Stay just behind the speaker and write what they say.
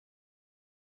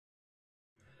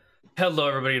Hello,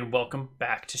 everybody, and welcome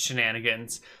back to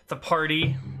Shenanigans. The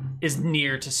party is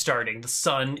near to starting. The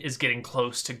sun is getting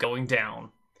close to going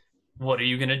down. What are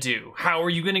you going to do? How are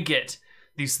you going to get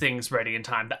these things ready in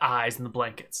time? The eyes and the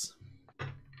blankets.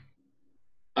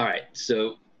 All right,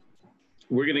 so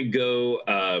we're going to go...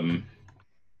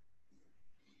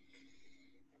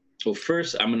 well,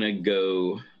 first, I'm going to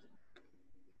go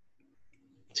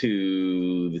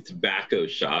to the tobacco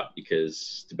shop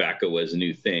because tobacco was a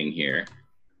new thing here.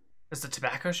 Is the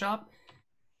tobacco shop?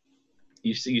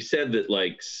 You said that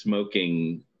like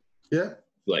smoking,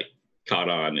 like caught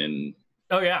on and.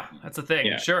 Oh yeah, that's a thing.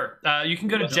 Yeah. Sure, you can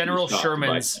go to General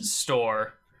Sherman's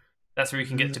store. That's where you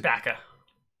can get tobacco.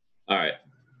 All right,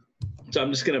 so I'm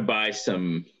just gonna buy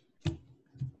some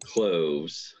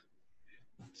cloves,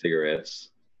 cigarettes.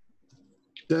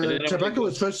 Tobacco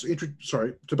was first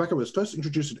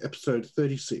introduced in episode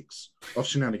 36 of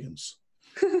Shenanigans.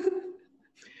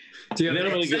 Do you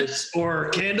have incense or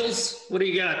candles? What do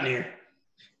you got in here?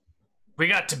 We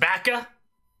got tobacco.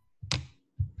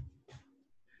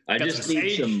 I just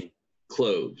need some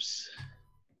cloves.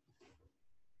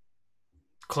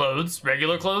 Clothes?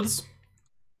 Regular clothes?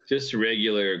 Just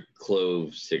regular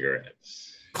clove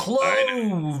cigarettes.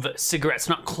 Clove cigarettes,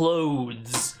 not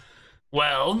clothes.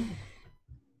 Well,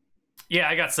 yeah,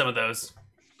 I got some of those.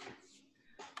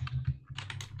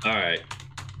 All right.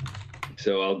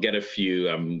 So I'll get a few.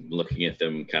 I'm looking at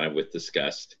them kind of with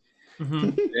disgust.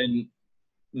 And then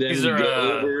we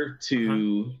go over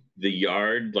to the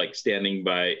yard, like standing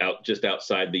just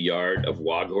outside the yard of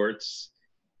Woghorts.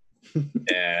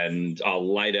 And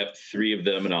I'll light up 3 of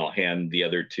them and I'll hand the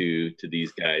other 2 to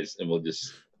these guys. And we'll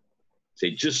just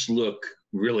say, just look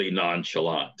really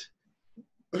nonchalant.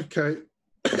 Okay.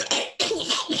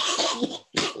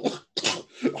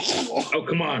 Oh,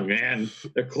 come on, man.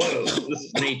 They're closed. This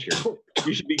is nature.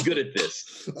 You should be good at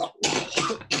this.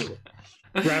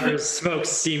 Rapper smokes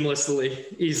seamlessly,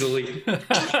 easily.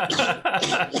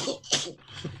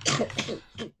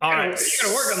 All right. You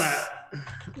gotta work on that.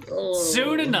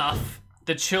 Soon enough,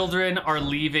 the children are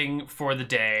leaving for the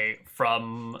day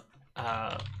from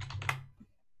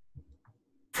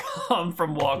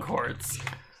Woghorts.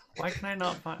 Why can I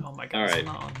not find? Oh my God, it's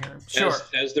not on here. Sure.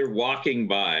 As they're walking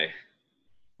by,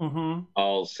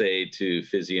 I'll say to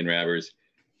Fizzy and Rabbers,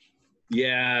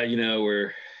 yeah, you know,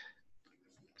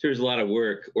 there's a lot of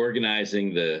work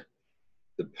organizing the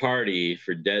party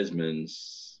for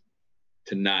Desmond's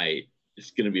tonight.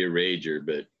 It's gonna be a rager,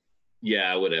 but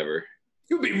yeah, whatever.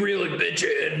 You'll be really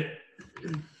bitchin'.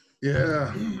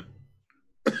 Yeah.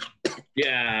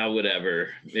 Yeah, whatever.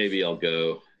 Maybe I'll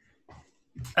go.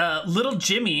 Little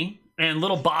Jimmy and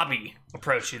little Bobby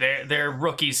approach you. They're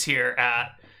rookies here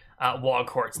at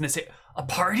Woghorts, and they say, "A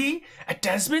party at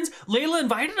Desmond's? Layla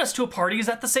invited us to a party. Is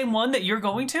that the same one that you're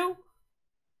going to?"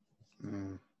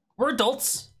 We're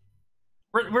adults.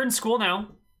 We're in school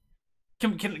now.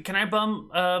 Can I bum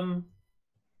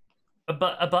a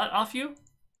butt off you?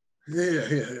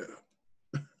 Yeah.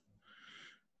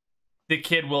 The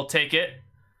kid will take it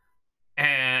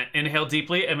and inhale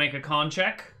deeply and make a con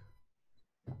check.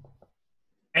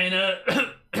 And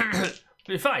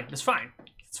it's fine. It's fine.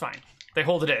 It's fine. They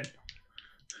hold it in.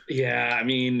 Yeah, I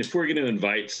mean, if we're going to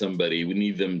invite somebody, we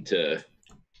need them to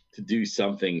do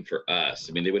something for us.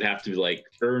 I mean, they would have to like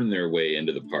earn their way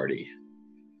into the party.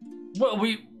 Well,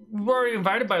 we were already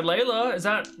invited by Layla. Is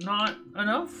that not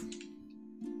enough?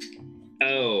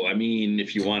 Oh, I mean,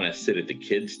 if you want to sit at the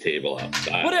kids' table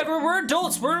outside. Whatever. We're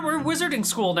adults. We're wizarding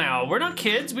school now. We're not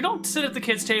kids. We don't sit at the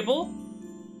kids' table.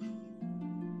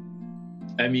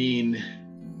 I mean,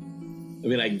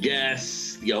 I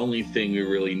guess the only thing we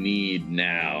really need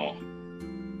now.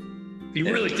 You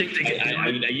really think they could?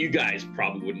 I mean, you guys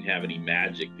probably wouldn't have any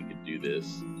magic that could do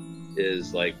this.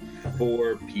 Is like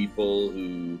 4 people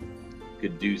who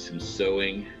could do some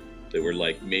sewing that were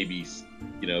like maybe,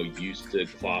 you know, used to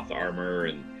cloth armor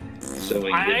and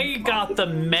sewing. I got the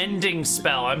mending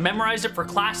spell. I memorized it for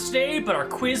class today, but our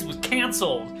quiz was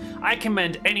canceled. I can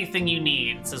mend anything you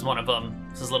need, says one of them.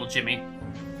 Says little Jimmy.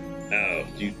 Oh,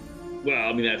 well,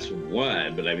 I mean, that's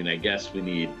one, but I mean, I guess we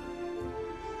need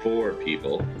 4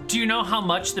 people. Do you know how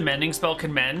much the mending spell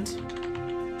can mend?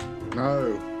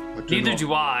 No, I do Neither not.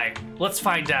 do I. Let's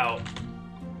find out.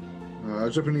 I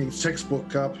was opening the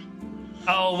textbook up.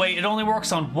 Oh, wait, it only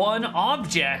works on 1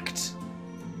 object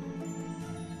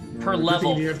per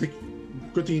level. Good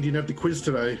thing you didn't have the quiz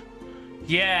today.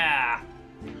 Yeah.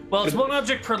 Well, it's 1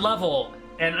 object per level,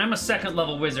 and I'm a 2nd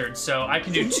level wizard, so I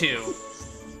can do 2.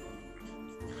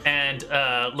 And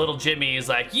little Jimmy is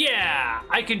like, yeah,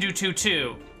 I can do 2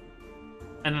 too.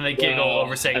 And then they giggle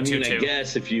over saying 2 too. I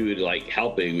guess if you would like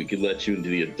helping, we could let you into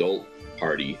the adult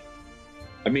party.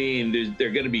 I mean, they're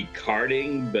going to be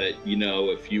carding, but you know,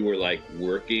 if you were like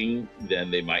working, then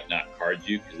they might not card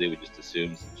you because they would just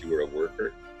assume since you were a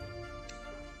worker.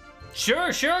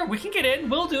 Sure. We can get in.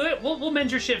 We'll do it. We'll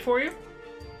mend your shit for you.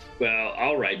 Well,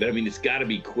 all right, but I mean, it's got to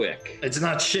be quick. It's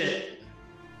not shit.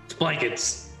 It's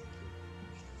blankets.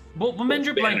 We'll mend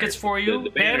your blankets for you. The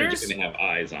banners are going to have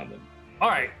eyes on them. All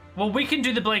right. Well, we can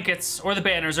do the blankets or the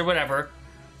banners or whatever.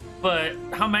 But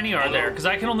how many are there? Because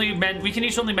I can only mend. We can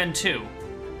each only mend 2.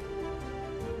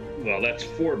 Well, that's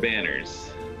 4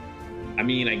 banners. I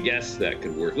mean, I guess that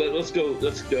could work. Let's go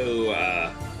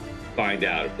find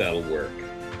out if that'll work.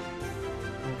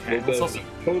 Okay. We'll go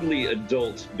totally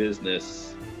adult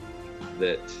business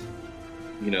that,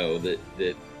 you know, that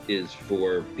is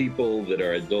for people that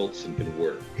are adults and can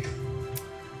work.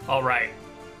 All right.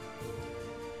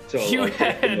 So I'll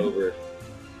take them over.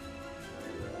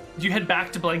 You head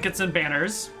back to blankets and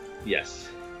banners. Yes.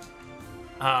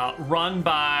 Run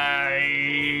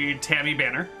by Tammy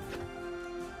Banner.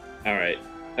 All right.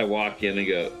 I walk in and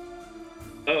go,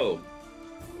 "Oh,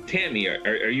 Tammy,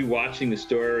 are you watching the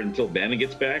store until Bannon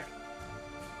gets back?"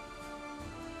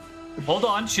 Hold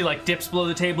on. She like dips below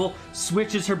the table,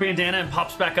 switches her bandana, and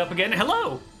pops back up again.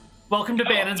 Hello. Welcome to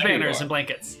Bannon's Banners and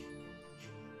Blankets.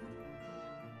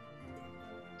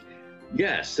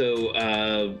 Yeah.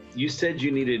 So you said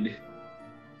you needed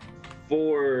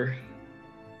 4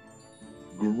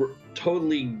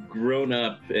 totally grown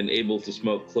up and able to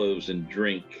smoke cloves and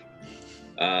drink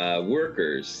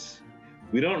workers.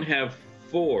 We don't have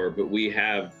 4, but we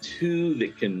have 2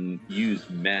 that can use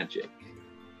magic.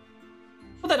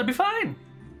 Well, that'll be fine.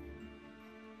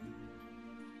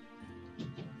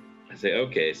 I say,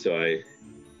 okay, so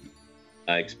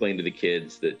I explain to the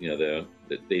kids that, you know,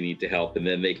 that they need to help, and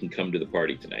then they can come to the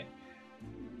party tonight.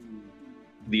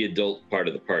 The adult part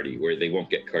of the party where they won't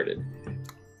get carded.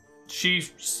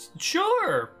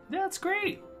 Sure. Yeah, that's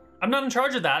great. I'm not in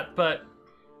charge of that, but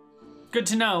good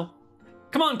to know.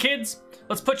 Come on, kids.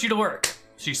 Let's put you to work.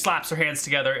 She slaps her hands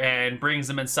together and brings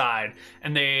them inside,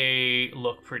 and they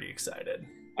look pretty excited.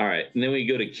 All right, and then we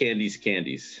go to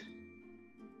Candies.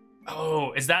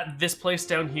 Oh, is that this place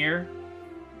down here?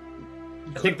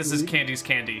 I think this is Candy's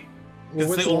Candy.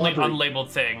 Well, It's the only unlabeled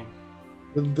thing.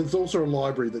 There's also a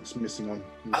library that's missing on.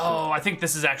 Oh, I think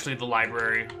this is actually the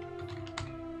library.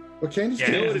 Well, Candy's Yeah.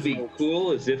 You know what would Candy's be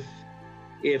cool is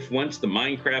if once the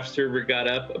Minecraft server got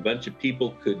up, a bunch of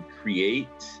people could create,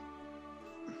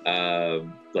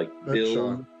 like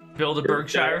Build a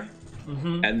Berkshire.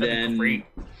 Mm-hmm. And then we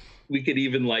could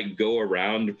even like go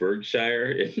around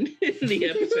Berkshire in the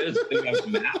episodes and have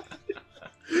maps.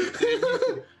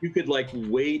 You could like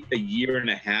wait a year and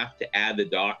a half to add the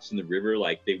docks and the river,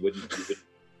 like they wouldn't even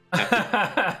have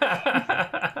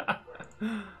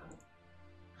to.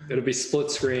 It'll be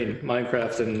split screen,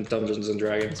 Minecraft and Dungeons and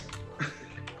Dragons.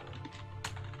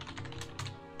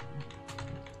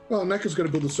 Well, Neka's got to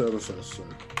build the server first, so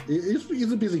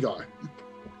he's a busy guy.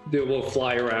 We'll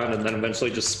fly around and then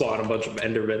eventually just spawn a bunch of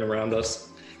Endermen around us.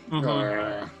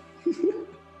 Mm-hmm.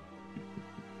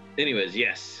 Anyways,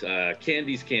 yes,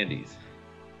 Candies. Candies.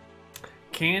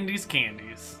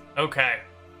 Okay.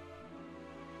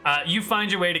 You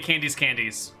find your way to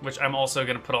Candies, which I'm also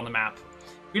going to put on the map.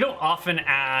 We don't often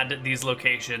add these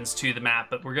locations to the map,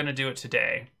 but we're going to do it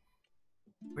today.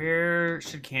 Where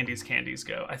should Candies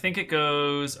go? I think it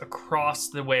goes across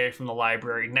the way from the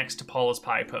library next to Paula's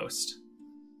Pie Post.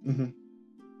 Mm-hmm.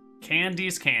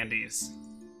 Candies.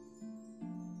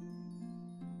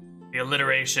 The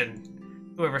alliteration.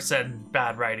 Whoever said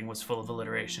bad writing was full of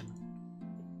alliteration.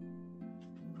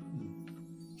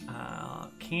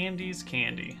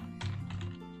 Candy.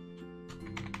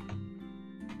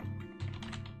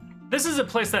 This is a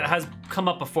place that has come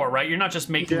up before, right? You're not just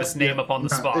making this name up on the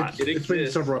spot. It's been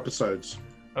several episodes.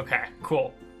 Okay,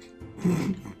 cool.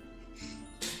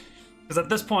 Because at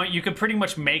this point, you could pretty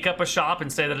much make up a shop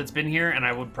and say that it's been here, and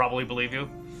I would probably believe you.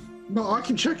 No, I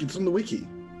can check. It's on the wiki.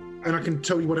 And I can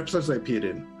tell you what episodes they appeared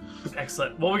in.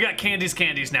 Excellent. Well, we got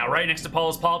Candies now, right next to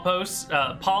Paula's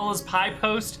Pie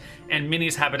Post, and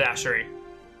Minnie's Haberdashery.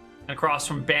 And across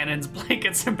from Bannon's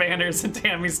Blankets and Banners and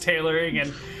Tammy's Tailoring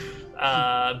and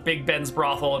Big Ben's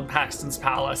Brothel and Paxton's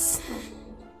Palace.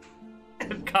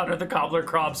 And Connar the Cobbler,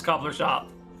 Krob's Cobbler Shop.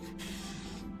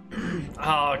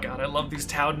 Oh, God, I love these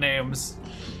town names.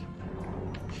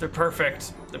 They're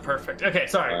perfect. Okay,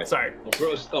 sorry.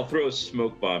 I'll throw a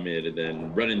smoke bomb in and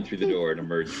then run in through the door and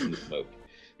emerge from the smoke.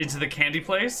 Into the candy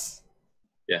place?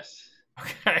 Yes.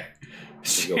 Okay.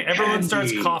 Everyone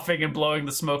starts coughing and blowing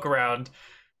the smoke around.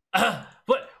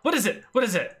 What is it?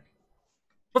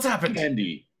 What's happened?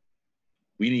 Candy.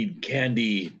 We need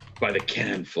candy by the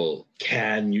canful.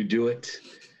 Can you do it?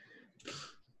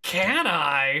 Can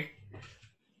I?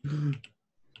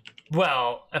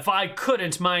 Well, if I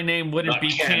couldn't, my name wouldn't be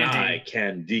Candy.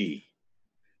 Candy.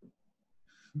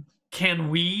 Can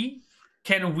we?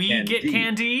 Can we get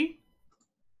candy?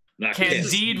 Not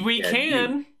Candied we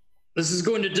can. This is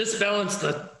going to disbalance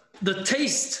the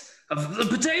taste of the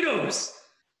potatoes.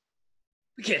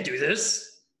 We can't do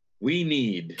this. We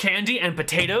need candy and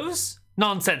potatoes?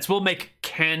 Nonsense. We'll make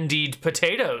candied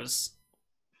potatoes.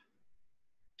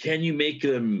 Can you make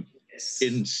them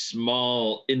in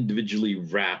small, individually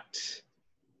wrapped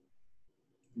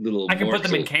little I can morsels?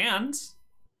 put them in cans.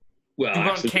 Well, you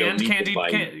actually, canned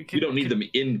candy? We don't need them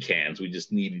in cans. We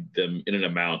just need them in an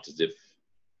amount as if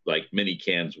like many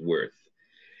cans worth.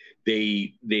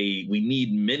 We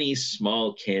need many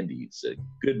small candies, a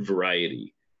good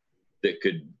variety that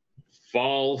could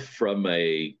fall from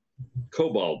a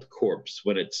kobold corpse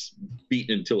when it's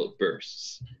beaten until it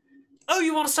bursts. Oh,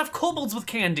 you want to stuff kobolds with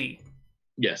candy?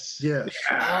 Yes. Yes.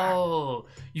 Oh,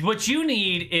 what you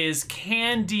need is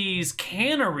Candy's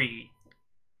Cannery.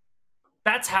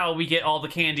 That's how we get all the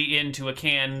candy into a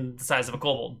can the size of a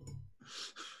kobold.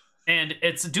 And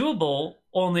it's doable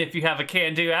only if you have a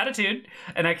can-do attitude.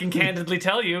 And I can candidly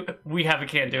tell you, we have a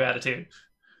can-do attitude.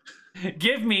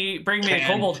 Bring me a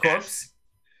kobold corpse.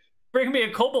 Bring me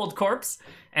a kobold corpse,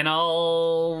 and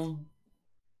I'll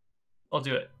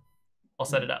do it. I'll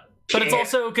set it up. But it's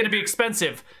also going to be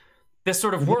expensive. This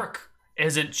sort of work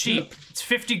isn't cheap. It's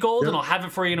 50 gold, and I'll have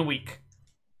it for you in a week.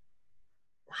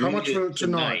 How much for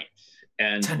tonight?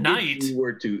 And if you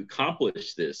were to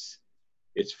accomplish this,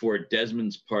 it's for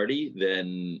Desmond's party,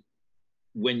 then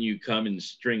when you come and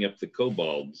string up the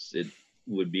kobolds, it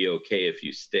would be okay if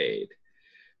you stayed.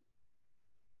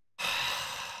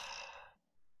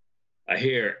 I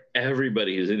hear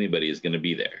everybody who's anybody is going to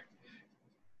be there.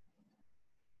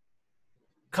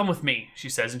 Come with me, she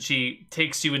says, and she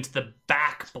takes you into the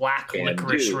back black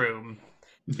licorice room.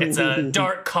 It's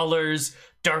dark colors,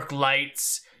 dark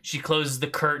lights. She closes the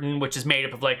curtain, which is made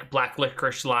up of like black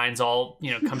licorice lines all,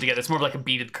 come together. It's more of like a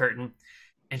beaded curtain.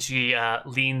 And she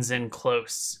leans in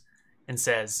close and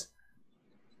says,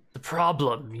 "The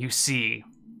problem, you see,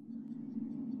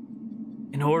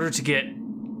 in order to get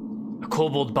a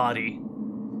kobold body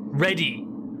ready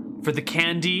for the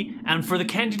candy and for the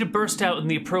candy to burst out in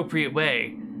the appropriate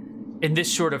way in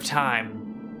this short of time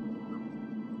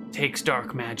takes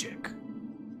dark magic."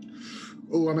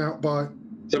 Oh, I'm out by...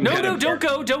 No, don't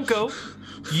go.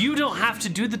 You don't have to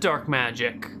do the dark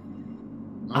magic.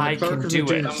 I can do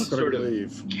it. Some sort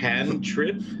of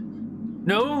cantrip?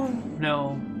 No.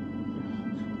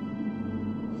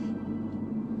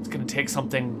 It's gonna take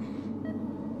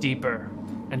something deeper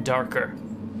and darker.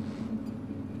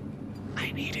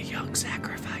 I need a young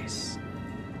sacrifice.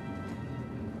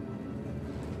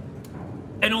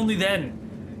 And only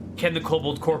then can the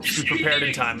kobold corpse be prepared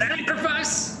in time.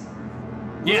 Sacrifice?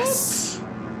 Yes.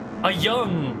 A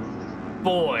young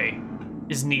boy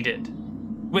is needed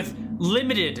with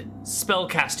limited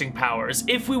spellcasting powers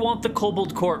if we want the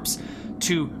kobold corpse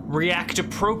to react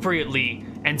appropriately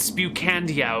and spew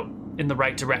candy out in the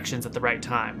right directions at the right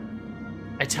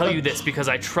time. I tell you this because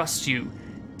I trust you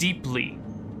deeply,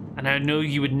 and I know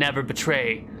you would never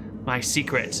betray my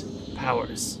secret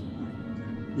powers.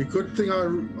 You could think I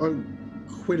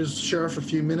quit as sheriff a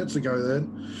few minutes ago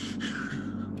then.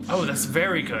 Oh, that's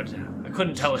very good. I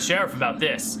couldn't tell a sheriff about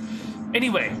this.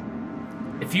 Anyway,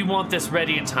 if you want this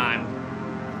ready in time,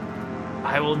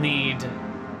 I will need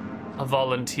a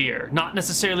volunteer. Not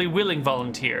necessarily willing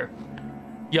volunteer.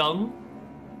 Young,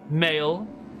 male,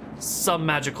 some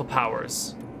magical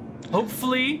powers.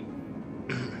 Hopefully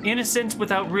innocent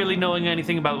without really knowing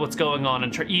anything about what's going on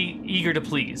and eager to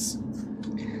please.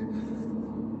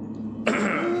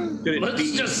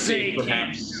 Let's just say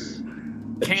perhaps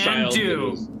can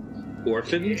do.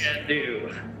 Orphans? Can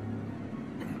do.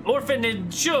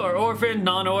 Orphaned, sure. Orphaned,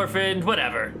 non-orphaned,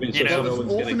 whatever. There's an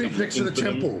orphanage next to the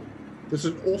temple. There's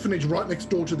an orphanage right next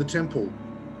door to the temple.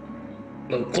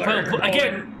 Well,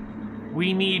 again,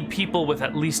 we need people with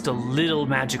at least a little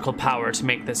magical power to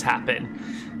make this happen.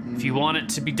 If you want it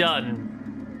to be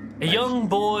done, a young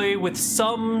boy with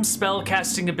some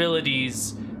spellcasting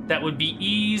abilities that would be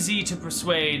easy to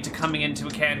persuade to coming into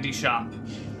a candy shop.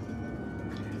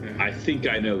 I think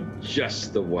I know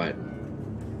just the one.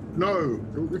 No,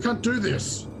 we can't do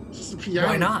this.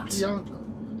 Why not?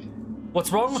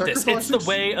 What's wrong with this? It's the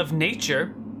way of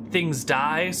nature. Things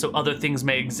die so other things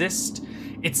may exist.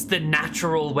 It's the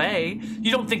natural way.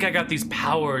 You don't think I got these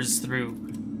powers through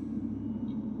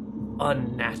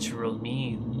unnatural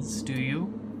means, do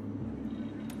you?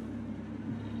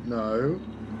 No.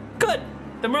 Good.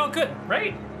 Then we're all good,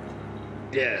 right?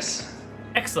 Yes.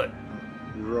 Excellent.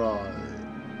 Right.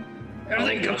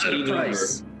 Everything comes at a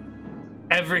price.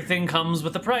 Everything comes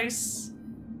with a price.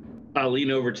 I'll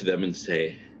lean over to them and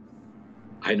say,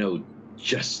 I know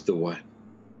just the one.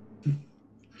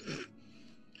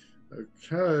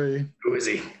 Okay. Who is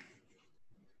he?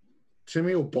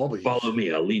 Timmy or Bobby? Follow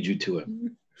me. I'll lead you to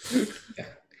him. Yeah.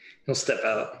 He'll step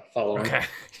out. Follow him. Okay.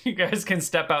 You guys can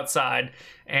step outside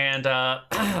and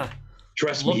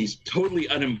Trust me, he's totally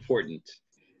unimportant,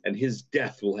 and his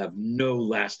death will have no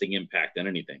lasting impact on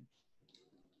anything.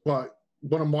 What?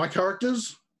 One of my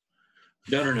characters?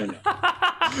 No.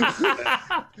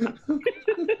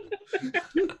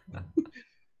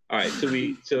 All right,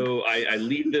 so I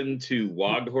lead them to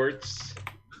Waghort's,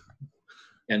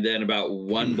 and then about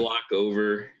one block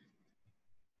over,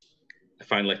 I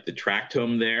find like the tract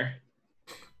home there.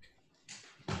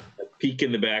 I peek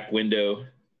in the back window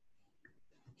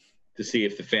to see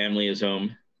if the family is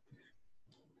home.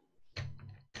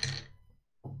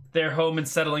 They're home and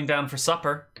settling down for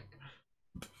supper.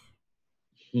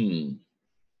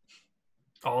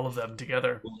 All of them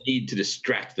together. We'll need to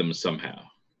distract them somehow.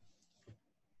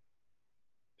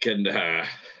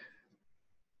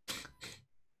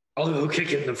 I'll go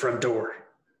kick in the front door.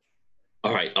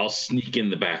 All right, I'll sneak in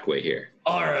the back way here.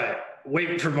 All right,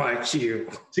 wait for my cue.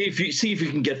 See if you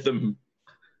can get them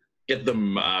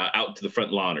out to the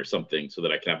front lawn or something, so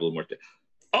that I can have a little more.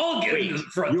 I'll get in the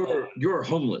front lawn. You're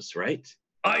homeless, right?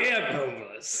 I am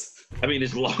homeless. I mean,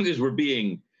 as long as we're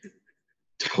being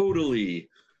totally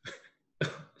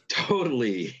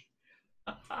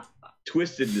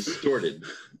twisted, distorted.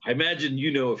 I imagine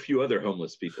you know a few other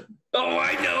homeless people. Oh,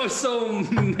 I know so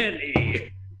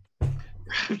many.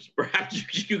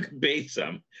 Perhaps you could bait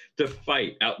some to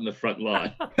fight out in the front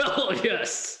lawn. Oh,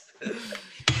 yes.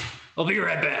 I'll be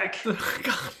right back.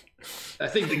 God. I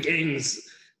think the gang's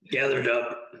gathered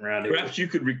up around here. Perhaps you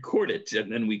could record it,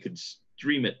 and then we could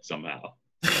stream it somehow.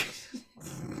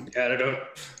 I don't.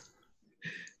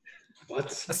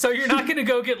 What? So you're not going to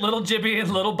go get little Jibby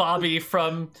and little Bobby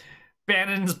from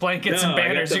Bannon's Blankets and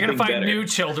Banners. You're going to find better. new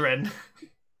children.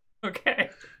 Okay.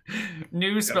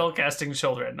 New spellcasting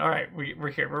children. All right, we're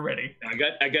here. We're ready.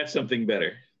 I got something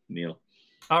better, Neal.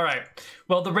 All right.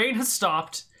 Well, the rain has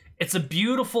stopped. It's a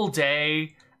beautiful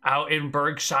day out in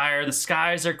Berkshire. The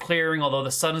skies are clearing, although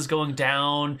the sun is going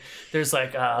down. There's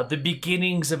like the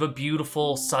beginnings of a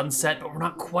beautiful sunset, but we're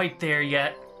not quite there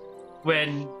yet.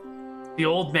 When the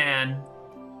old man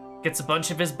gets a bunch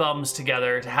of his bums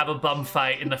together to have a bum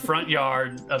fight in the front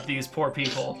yard of these poor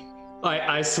people.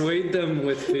 I swayed them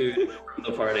with food from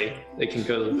the party. They can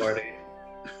go to the party.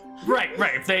 Right.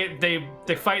 If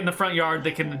they fight in the front yard,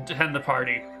 they can attend the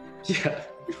party. Yeah.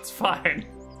 It's fine.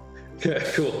 Yeah,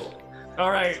 cool.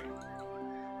 All right.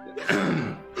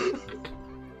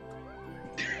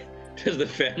 Does the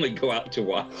family go out to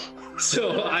watch?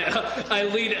 So I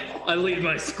lead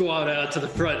my squad out to the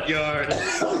front yard,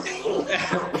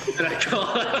 and I call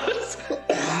out,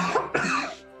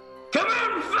 "Come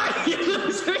on, fight, you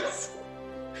losers!"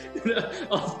 And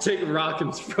I'll take a rock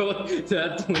and throw it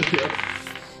at the window.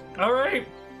 All right.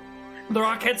 The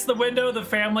rock hits the window. The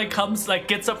family comes,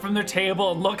 gets up from their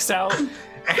table and looks out.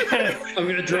 I'm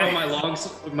gonna draw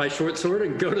my short sword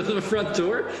and go to the front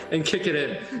door and kick it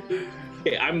in.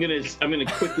 Okay, I'm gonna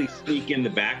quickly sneak in the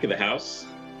back of the house.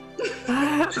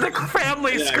 The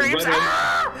family screams, "What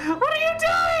are you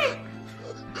doing?"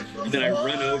 And then I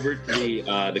run over to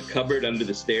the cupboard under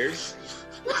the stairs.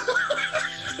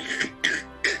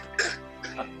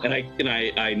 And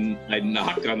I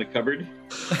knock on the cupboard.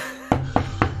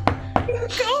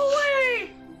 Go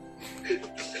away!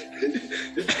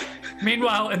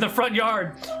 Meanwhile, in the front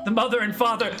yard, the mother and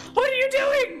father, "What are you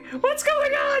doing? What's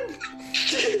going on?"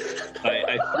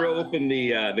 I throw open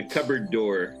the cupboard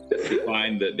door to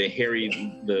find the hairy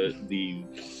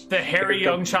hairy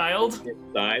young child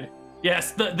inside.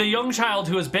 Yes, the young child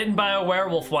who was bitten by a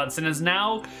werewolf once and has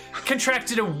now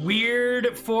contracted a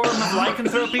weird form of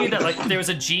lycanthropy that there was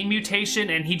a gene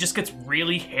mutation and he just gets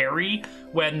really hairy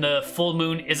when the full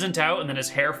moon isn't out, and then his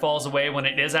hair falls away when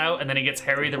it is out, and then he gets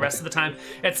hairy the rest of the time.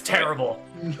 It's terrible.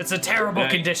 It's a terrible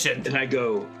condition. And I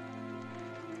go,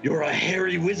 "You're a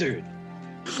hairy wizard."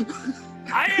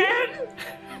 I am.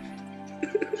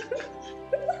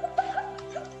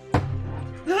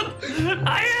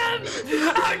 I am.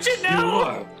 How'd you know? You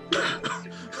are.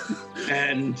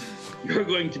 And you're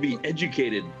going to be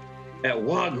educated at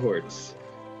Waghort's.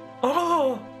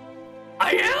 Oh,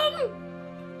 I am?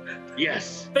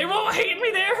 Yes. They won't hate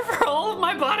me there for all of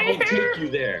my body I'll hair? take you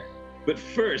there. But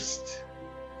first,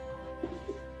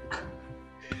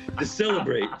 to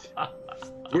celebrate,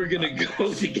 We're gonna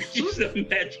go to get you some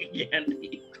magic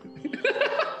candy.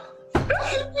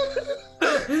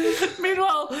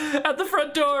 Meanwhile, at the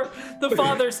front door, the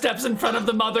father steps in front of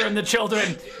the mother and the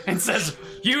children and says,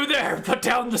 "You there, put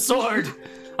down the sword.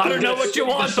 I don't know what you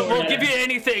want, but we'll give you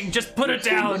anything. Just put it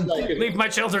down. Leave my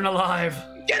children alive."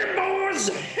 Get him, boys!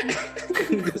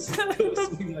 Go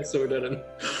swing my sword at him.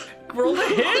 Roll a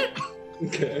hit?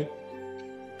 Okay.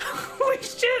 Holy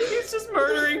shit, he's just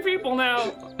murdering people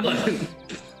now.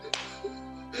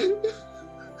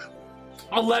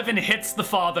 11 hits the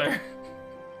father.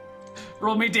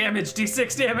 Roll me damage,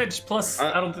 d6 damage, plus,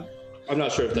 I'm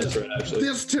not sure if that's right, actually.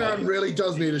 This town really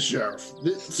does need a sheriff.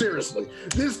 Seriously.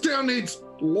 This town needs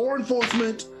law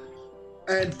enforcement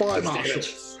and fire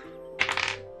marshals.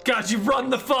 God, you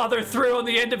run the father through on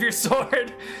the end of your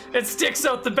sword. It sticks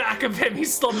out the back of him. He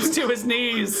slumps to his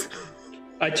knees.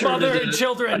 Mother and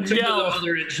children yell.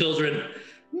 Mother and children.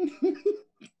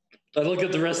 I look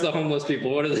at the rest of the homeless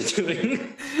people. What are they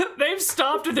doing? They've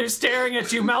stopped and they're staring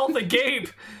at you, mouth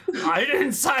agape. I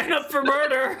didn't sign up for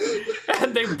murder.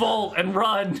 And they bolt and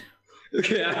run.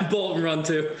 Okay, I bolt and run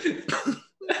too.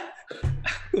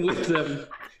 With them.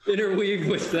 Interweave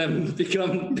with them.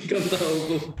 Become the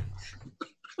hobo.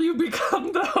 You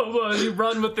become the hobo and you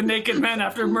run with the naked men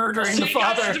after murdering the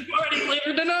father. At the party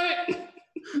later tonight.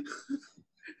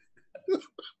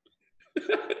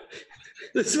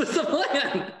 This was the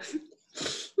plan.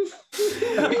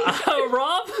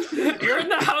 Rob, you're in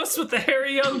the house with the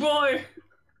hairy young boy.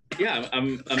 Yeah,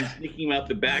 I'm sneaking him out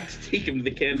the back to take him to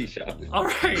the candy shop. All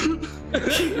right.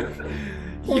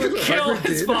 You kill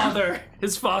his father,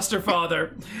 his foster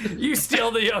father. You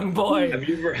steal the young boy. Have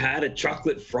you ever had a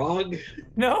chocolate frog?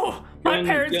 No, my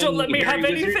parents don't let me have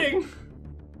hairy lizard? anything.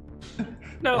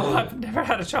 No, I've never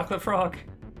had a chocolate frog.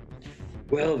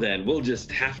 Well then, we'll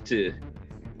just have to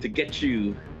get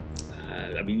you.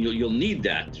 I mean, you'll need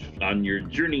that on your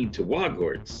journey to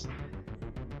Wogwarts.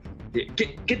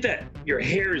 Get that. Your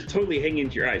hair is totally hanging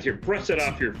to your eyes. Here, brush it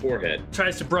off your forehead.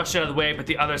 Tries to brush it out of the way, but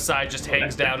the other side just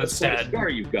hangs down instead. That's a scar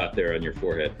you've got there on your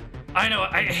forehead. I know.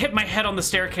 I hit my head on the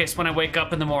staircase when I wake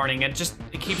up in the morning, and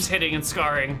it keeps hitting and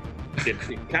scarring. It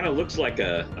kind of looks like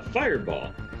a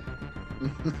fireball.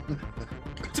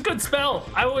 It's a good spell.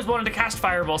 I always wanted to cast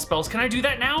fireball spells. Can I do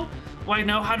that now? Do I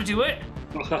know how to do it?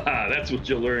 That's what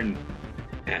you'll learn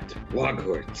at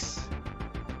Wogwarts.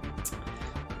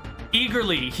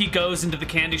 Eagerly, he goes into the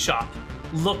candy shop,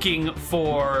 looking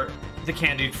for the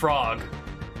candied frog.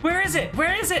 Where is it?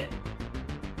 Where is it?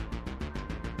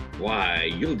 Why,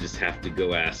 you'll just have to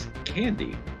go ask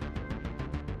Candy.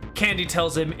 Candy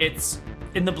tells him it's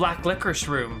in the black licorice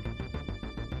room.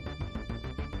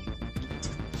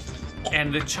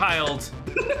 And the child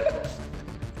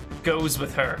goes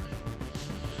with her.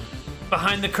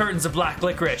 Behind the curtains of black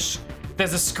licorice,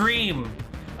 there's a scream,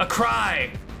 a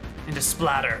cry, and a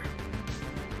splatter.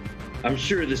 I'm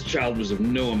sure this child was of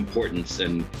no importance,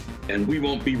 and we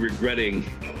won't be regretting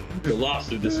the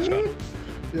loss of this child.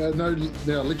 Yeah, no,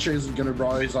 literally isn't going to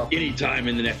rise up. Anytime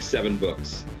in the next 7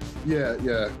 books. Yeah.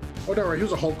 Oh, don't worry, he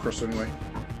was a Hulkrus anyway.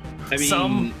 I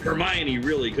mean, Hermione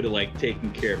really could have,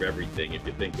 taken care of everything if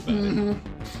you think about it.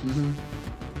 Mm-hmm.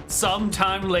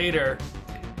 Sometime later,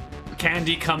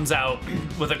 Candy comes out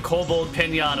with a kobold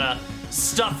pinata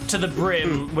stuffed to the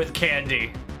brim with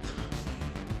candy.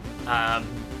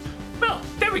 Well,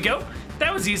 there we go.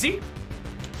 That was easy.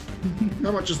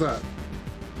 How much is that?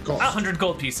 Cost? 100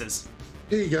 gold pieces.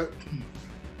 Here you go.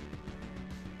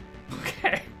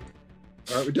 Okay.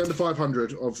 All right, we're down to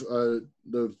 500 of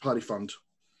the party fund.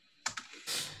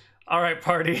 All right,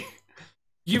 party.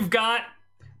 You've got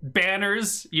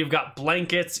banners, you've got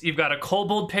blankets, you've got a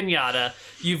kobold pinata,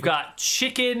 you've got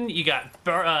chicken, you got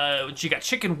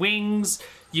chicken wings,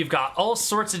 you've got all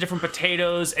sorts of different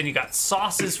potatoes, and you got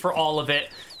sauces for all of it.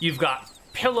 You've got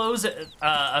pillows,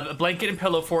 a blanket and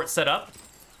pillow fort set up,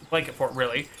 blanket fort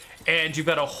really, and you've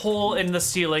got a hole in the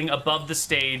ceiling above the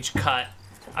stage cut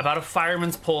about a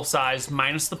fireman's pole size,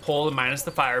 minus the pole and minus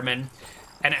the fireman,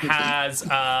 and it has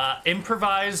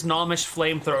improvised Gnomish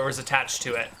flamethrowers attached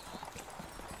to it.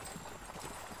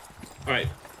 All right.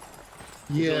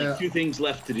 Yeah. There's only 2 things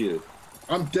left to do.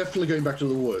 I'm definitely going back to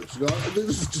the woods.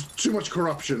 This is just too much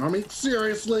corruption. I mean,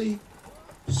 seriously?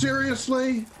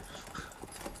 Seriously?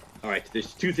 All right,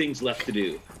 there's 2 things left to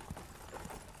do.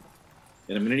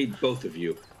 And I'm going to need both of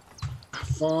you.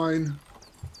 Fine.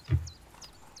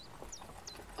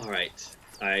 All right.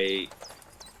 I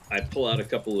pull out a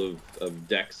couple of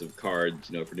decks of cards,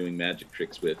 for doing magic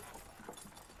tricks with.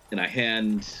 And I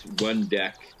hand one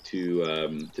deck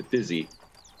to Fizzy.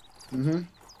 Mm-hmm.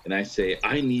 And I say,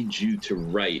 I need you to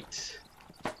write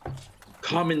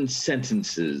common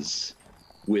sentences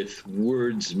with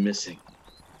words missing.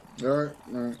 All right,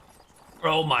 all right.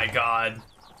 Oh my god.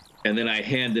 And then I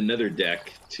hand another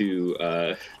deck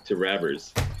to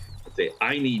Rabbers. I say,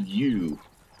 I need you.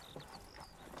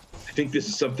 I think this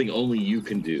is something only you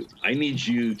can do. I need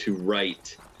you to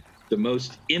write the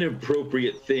most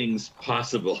inappropriate things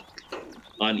possible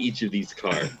on each of these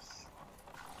cards.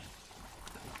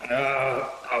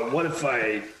 What if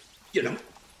I,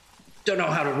 don't know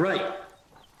how to write?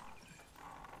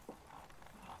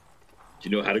 Do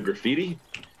you know how to graffiti?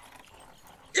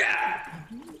 Yeah.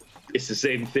 It's the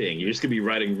same thing. You're just gonna be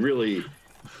writing really,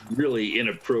 really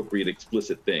inappropriate,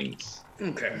 explicit things.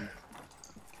 Okay.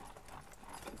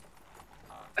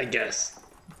 I guess.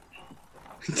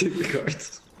 Take the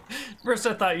cards. First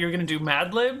I thought you were gonna do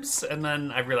Mad Libs, and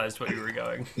then I realized what you were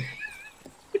going.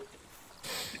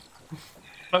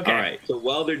 Okay. All right. So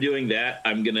while they're doing that,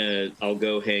 I'll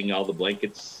go hang all the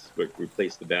blankets,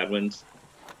 replace the bad ones.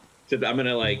 So I'm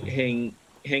gonna like hang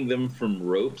them from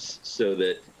ropes so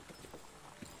that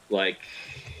like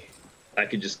I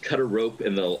could just cut a rope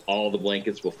and all the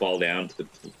blankets will fall down to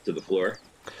the floor.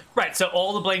 Right. So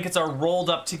all the blankets are rolled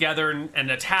up together and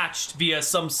attached via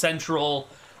some central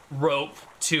rope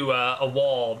to a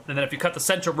wall, and then if you cut the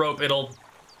central rope, it'll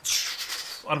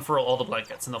unfurl all the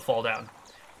blankets and they'll fall down.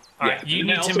 All right, you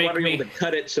need to make me able to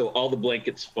cut it so all the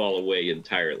blankets fall away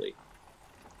entirely.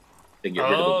 Then get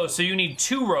rid of them. So you need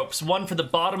 2 ropes, one for the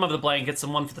bottom of the blankets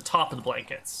and one for the top of the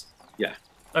blankets. Yeah.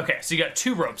 Okay, so you got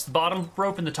 2 ropes, the bottom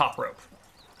rope and the top rope.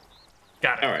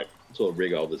 Got it. All right, so I'll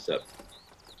rig all this up.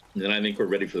 And then I think we're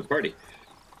ready for the party.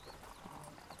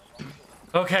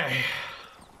 Okay.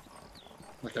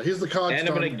 Okay, here's the cards. And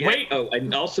I'm gonna get. Wait. Oh, I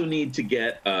also need to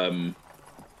get.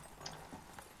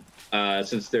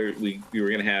 Since we were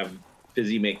gonna have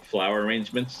Fizzy make flower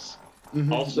arrangements.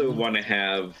 Mm-hmm. Also want to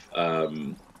have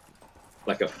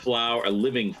like a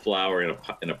living flower in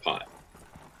a pot.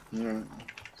 All right.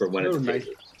 For when it's Nice.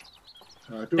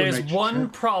 There's one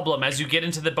problem as you get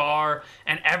into the bar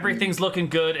and everything's looking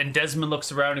good, and Desmond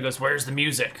looks around and goes, "Where's the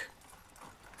music?"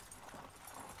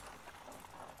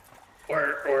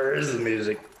 Where is the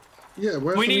music? Yeah,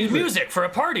 We need music for a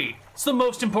party. It's the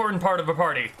most important part of a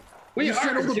party. We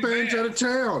sent all the bands out of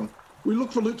town. We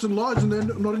look for Lutz and Lies and they're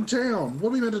not in town. What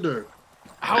are we meant to do?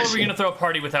 How are we going to throw a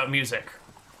party without music?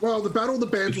 Well, the Battle of the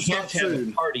Bands will You can't start have soon.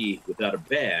 a party without a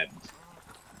band.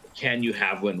 Can you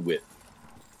have one with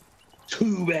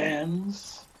 2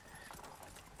 bands?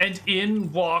 And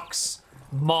in walks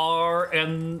Mar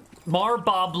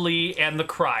Bobley and the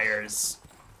Criers,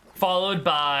 followed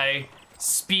by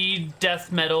Speed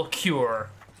Death Metal Cure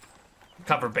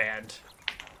cover band.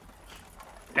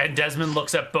 And Desmond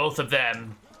looks at both of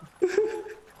them.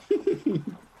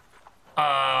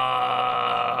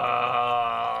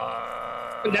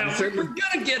 Now, we're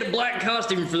gonna get a black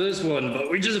costume for this one, but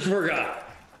we just forgot.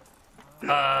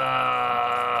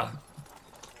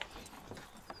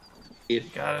 If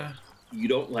you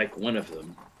don't like one of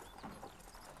them,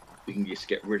 we can just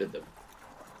get rid of them.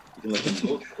 You can let them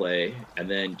both play and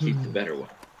then keep the better one.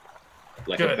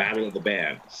 Like Good. a battle of the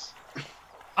bands.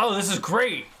 Oh, this is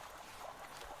great.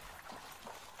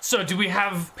 So do we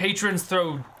have patrons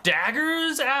throw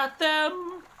daggers at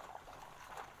them?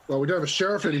 Well, we don't have a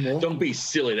sheriff anymore. Don't be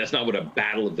silly. That's not what a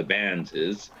battle of the bands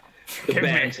is. The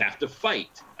bands have to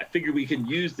fight. I figure we can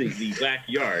use the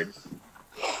backyard.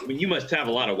 I mean, you must have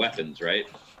a lot of weapons, right?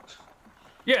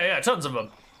 Yeah, tons of them.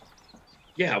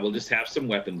 Yeah, we'll just have some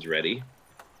weapons ready.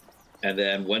 And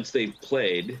then once they've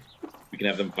played, we can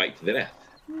have them fight to the death.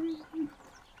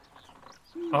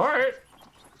 All right.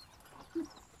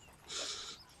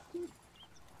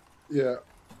 Yeah.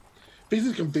 He's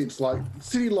convinced, like,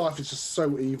 city life is just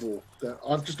so evil that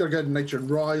I've just got to go to nature and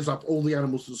rise up all the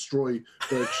animals to destroy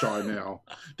Berkshire now.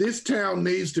 This town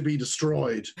needs to be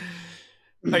destroyed.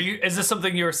 Is this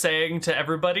something you're saying to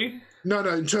everybody? No,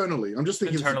 internally. I'm just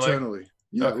thinking internally.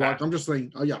 Yeah, Okay. like, I'm just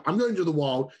thinking, I'm going to the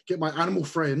wild, get my animal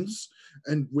friends,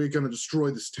 and we're going to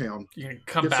destroy this town. You can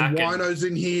come Get back some winos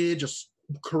in here, just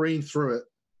careen through it.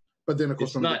 But then, of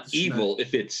course, It's not evil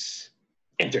if it's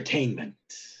entertainment.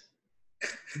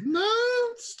 No,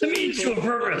 it's The means to a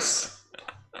purpose.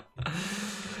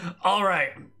 All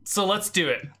right, so let's do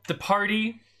it. The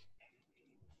party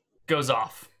goes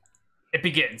off. It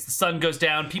begins. The sun goes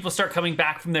down. People start coming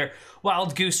back from their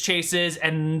wild goose chases,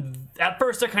 and at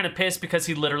first they're kind of pissed because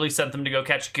he literally sent them to go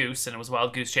catch goose, and it was a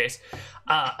wild goose chase.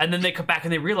 And then they come back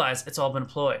and they realize it's all been a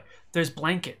ploy. There's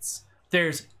blankets.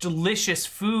 There's delicious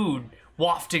food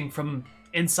wafting from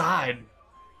inside.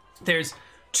 There's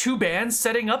 2 bands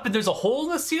setting up, and there's a hole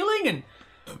in the ceiling,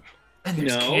 and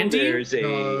there's candy. There's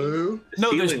No. the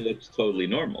ceiling looks totally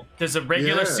normal. There's a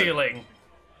regular Yeah. ceiling,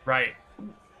 right?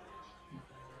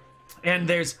 and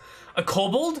there's a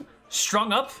kobold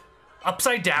strung up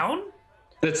upside down.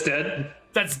 That's dead.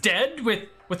 That's dead with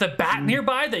a bat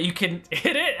nearby that you can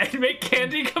hit it and make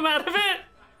candy come out of it.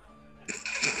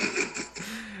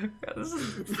 God, this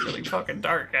is really fucking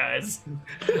dark, guys.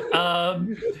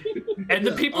 And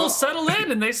the people settle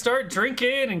in and they start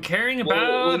drinking and caring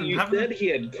about. Well, you said he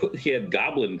had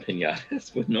goblin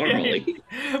pinatas, but normally.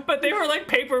 Yeah, but they were like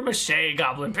paper mache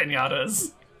goblin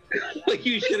pinatas. Like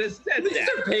you should have said These that.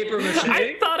 are paper mache.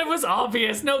 I thought it was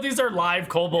obvious. No, these are live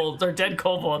kobolds or dead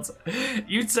kobolds.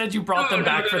 You said you brought them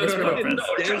back for this purpose.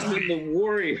 Desmond the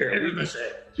warrior. Paper mache.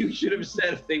 You should have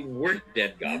said if they weren't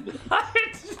dead goblins.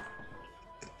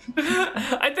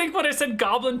 I think when I said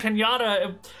goblin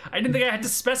pinata, I didn't think I had to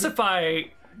specify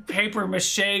paper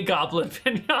mache goblin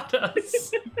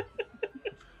pinatas.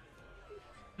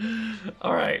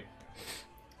 All right.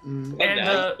 And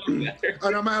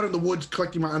I'm out in the woods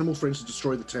collecting my animal friends to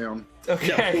destroy the town. Okay.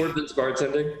 Yeah, Porvin's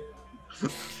bartending.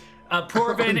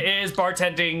 Porvin is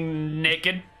bartending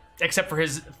naked, except for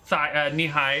his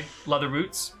knee-high leather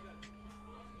boots,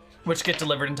 which get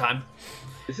delivered in time.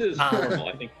 This is horrible.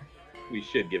 I think we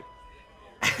should give.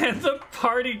 And the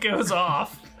party goes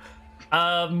off.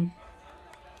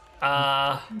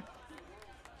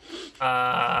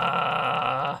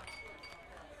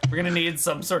 We're gonna need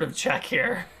some sort of check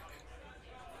here.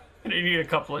 We're gonna need a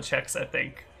couple of checks, I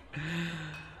think.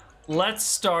 Let's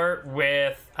start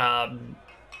with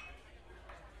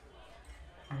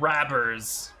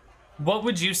Rabbers. What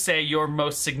would you say your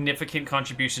most significant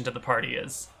contribution to the party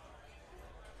is?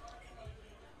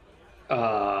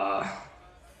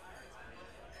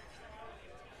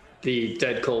 The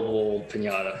dead kobold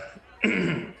pinata.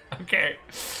 Okay.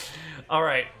 All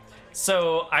right.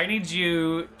 So I need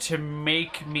you to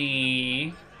make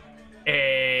me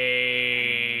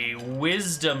a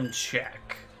wisdom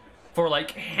check for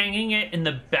like hanging it in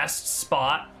the best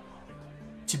spot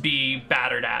to be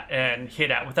battered at and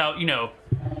hit at without, you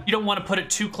don't want to put it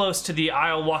too close to the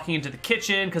aisle walking into the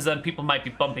kitchen because then people might be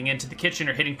bumping into the kitchen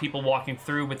or hitting people walking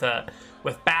through with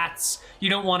bats. You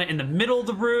don't want it in the middle of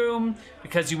the room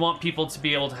because you want people to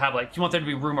be able to have you want there to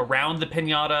be room around the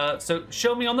piñata. So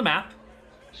show me on the map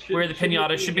where the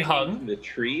piñata should be hung. The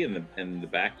tree in the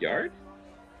backyard.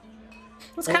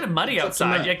 It's kind of muddy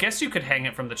outside. I guess you could hang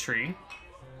it from the tree.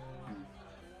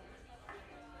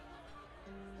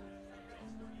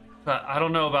 But I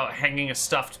don't know about hanging a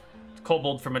stuffed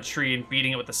kobold from a tree and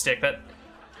beating it with a stick.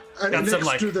 And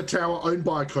next to the tower owned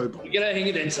by a kobold. You gotta hang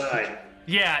it inside.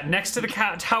 Yeah, next to the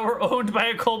tower owned by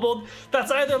a kobold.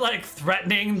 That's either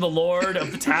threatening the lord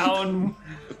of the town,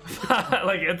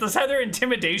 it's either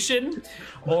intimidation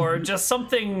or just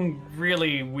something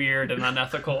really weird and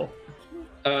unethical.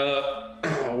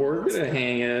 We're gonna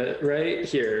hang it right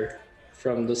here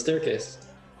from the staircase.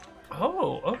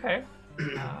 Oh, okay.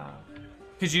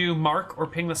 Could you mark or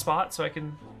ping the spot so I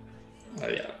can? Oh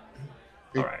yeah.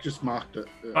 All right. Just marked it.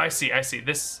 Yeah. Oh, I see.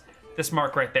 This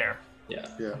mark right there. Yeah.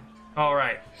 Yeah. All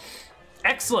right.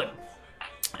 Excellent.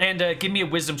 And give me a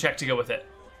wisdom check to go with it.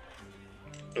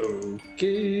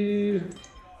 Okay.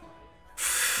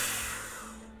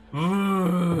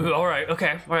 Ooh, all right.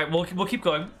 Okay. All right. We'll keep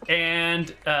going.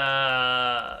 And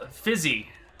Fizzy,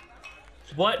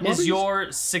 what is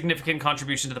your significant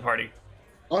contribution to the party?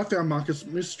 I found Marcus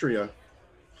Mystria.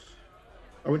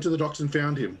 I went to the docks and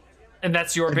found him. And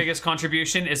that's your biggest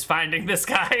contribution is finding this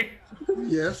guy?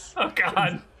 Yes. Oh,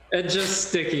 God. And just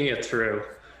sticking it through.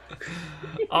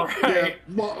 All right. Yeah,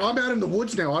 well, I'm out in the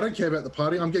woods now. I don't care about the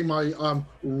party. I'm getting my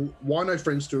wino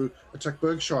friends to attack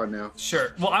Berkshire now.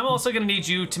 Sure. Well, I'm also going to need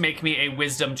you to make me a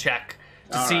wisdom check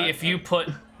to see if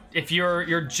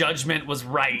your judgment was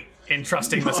right in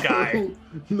trusting this guy.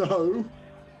 No.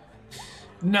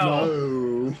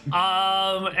 And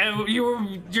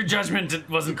your judgment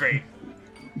wasn't great.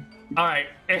 All right,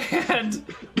 and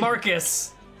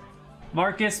Marcus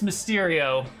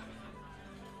Mysterio,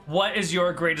 what is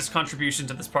your greatest contribution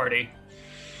to this party?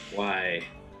 Why,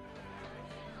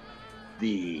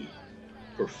 the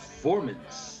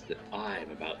performance that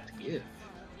I'm about to give.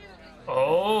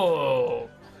 Oh,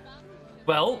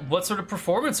 well, what sort of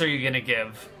performance are you gonna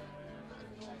give?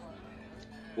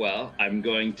 Well, I'm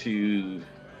going to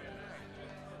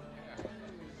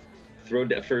throw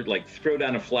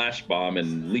down a flash bomb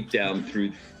and leap down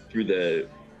through the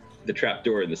trap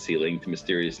door in the ceiling to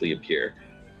mysteriously appear.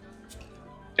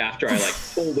 After I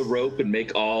pull the rope and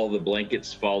make all the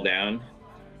blankets fall down.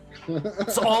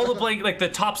 So all the the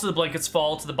tops of the blankets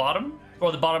fall to the bottom,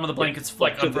 or the bottom of the blankets so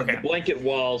the blanket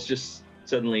walls just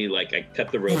suddenly I cut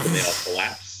the rope and they all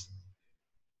collapse.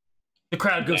 The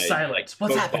crowd goes silent.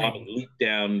 What's happening? And leap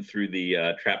down through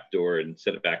the trap door and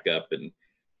set it back up and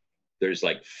there's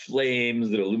like flames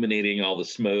that are illuminating all the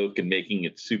smoke and making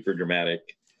it super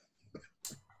dramatic.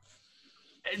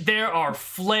 There are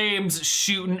flames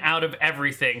shooting out of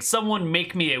everything. Someone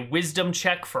make me a wisdom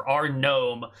check for our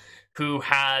gnome who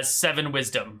has 7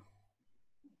 wisdom.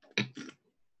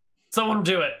 Someone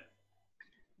do it.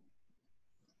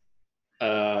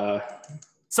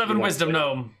 7 wisdom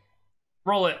gnome.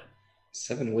 Roll it.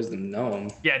 7 wisdom gnome.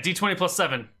 Yeah, D20 plus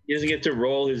 7. He doesn't get to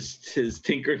roll his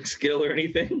tinkering skill or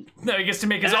anything. No, he gets to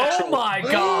make his. Oh my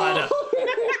god!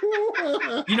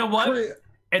 You know what?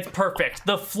 It's perfect.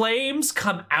 The flames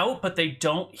come out, but they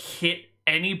don't hit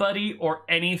anybody or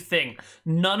anything.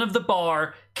 None of the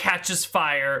bar catches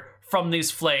fire from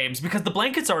these flames because the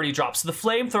blankets already dropped, so the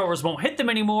flamethrowers won't hit them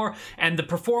anymore, and the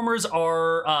performers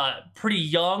are pretty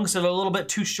young, so they're a little bit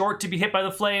too short to be hit by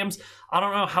the flames. I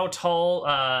don't know how tall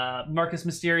Marcus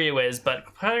Mysterio is, but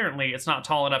apparently it's not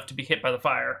tall enough to be hit by the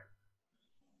fire.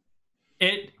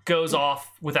 It goes off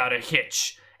without a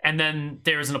hitch, and then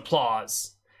there's an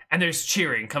applause, and there's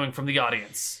cheering coming from the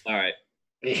audience. All right.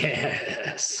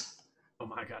 Yes. Oh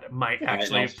my god, it might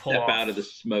actually pull off. Step out of the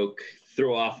smoke,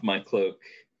 throw off my cloak.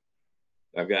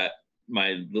 I've got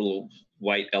my little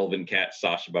white elven cat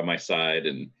Sasha by my side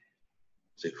and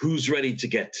say, "Who's ready to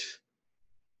get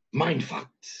mind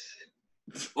fucked?"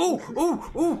 Ooh,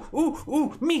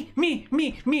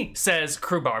 me, says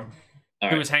Krob,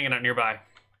 who is hanging out nearby.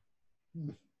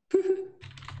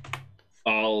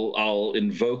 I'll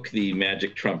invoke the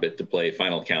magic trumpet to play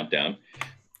Final Countdown.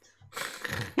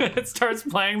 It starts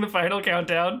playing the Final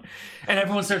Countdown, and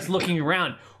everyone starts looking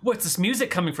around. What's this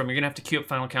music coming from? You're gonna have to queue up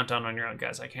Final Countdown on your own,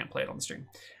 guys. I can't play it on the stream.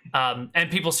 And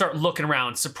people start looking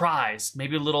around, surprised,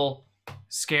 maybe a little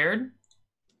scared.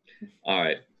 All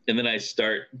right, and then I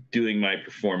start doing my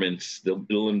performance.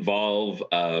 It'll involve,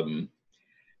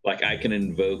 like I can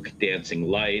invoke dancing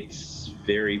lights,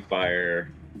 fairy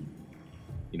fire,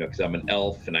 you know, because I'm an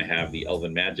elf and I have the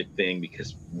elven magic thing,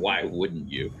 because why wouldn't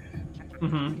you?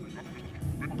 Mm-hmm.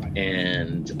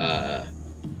 And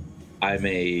I'm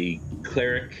a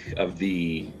cleric of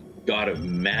the god of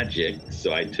magic,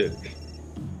 so I took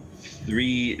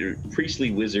 3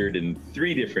 priestly wizard in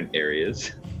 3 different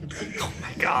areas. Oh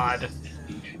my god.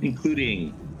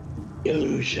 Including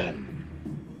illusion.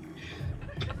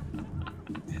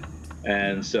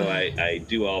 And so I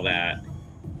do all that,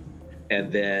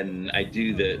 and then I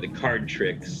do the card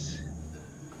tricks,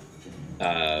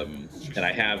 and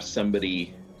I have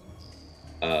somebody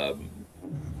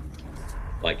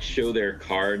like show their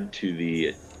card to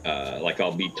the like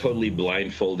I'll be totally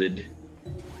blindfolded,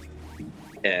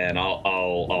 and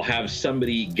I'll have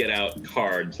somebody get out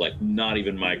cards, like not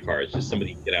even my cards, just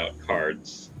somebody get out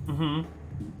cards. Mm-hmm.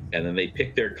 And then they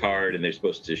pick their card and they're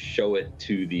supposed to show it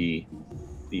to the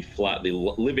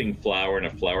living flower in a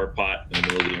flower pot in the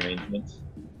middle of the arrangement.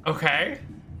 Okay.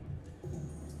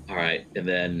 All right, and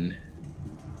then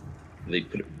they're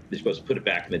supposed to put it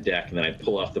back in the deck, and then I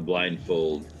pull off the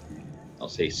blindfold. I'll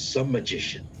say, some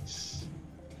magicians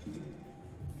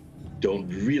don't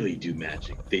really do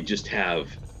magic. They just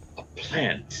have a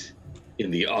plant in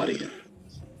the audience.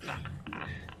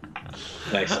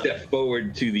 And I step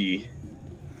forward to the,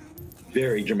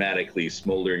 very dramatically,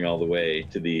 smoldering all the way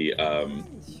to the,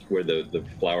 where the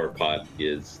flower pot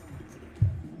is.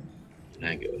 And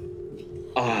I go,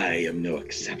 I am no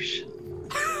exception.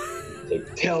 So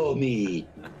tell me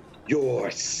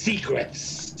your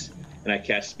secrets. And I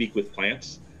cast Speak with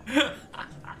Plants.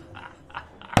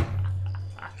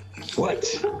 What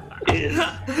is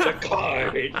the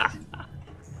card?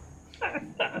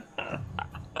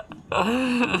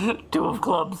 2 of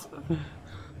clubs.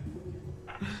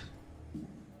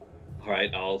 All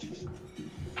right, oh,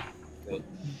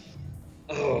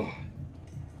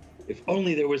 if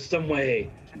only there was some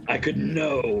way I could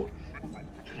know.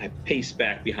 I pace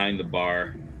back behind the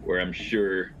bar where I'm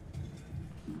sure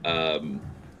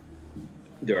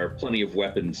there are plenty of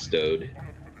weapons stowed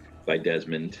by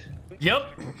Desmond.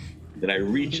 Yep. Then I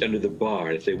reach under the bar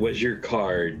and say, "Was your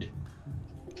card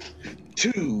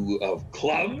 2 of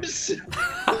clubs?"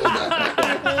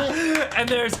 And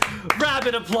there's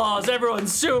rabid applause.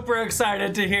 Everyone's super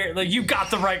excited to hear, like, you got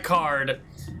the right card.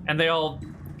 And they all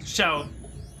shout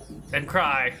and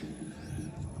cry.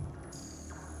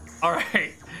 All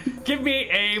right. Give me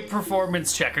a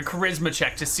performance check, a charisma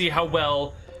check, to see how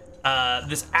well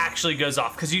this actually goes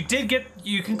off. Because you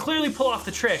can clearly pull off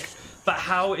the trick, but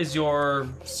how is your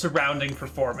surrounding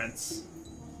performance?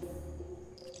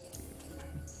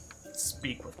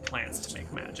 Speak with plants to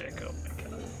make magic. Oh my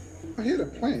god. I hit a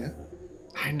plant.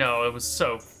 I know, it was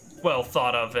so well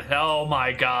thought of. Oh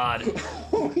my god.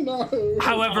 Oh no.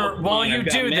 However, while you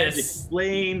do magic this,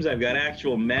 flames, I've got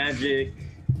actual magic.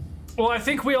 Well, I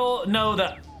think we all know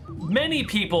that many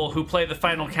people who play the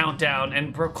final countdown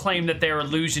and proclaim that they're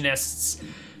illusionists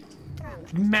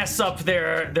mess up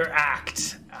their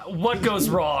act. What goes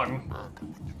wrong?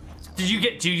 Do you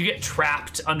get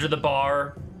trapped under the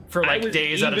bar for like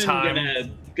days at a time? I was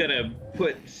gonna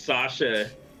put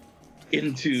Sasha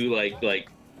into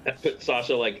put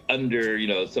Sasha like under, you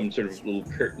know, some sort of little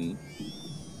curtain,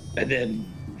 and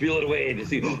then peel it away to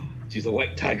see, oh, she's a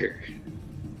white tiger,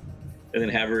 and then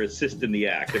have her assist in the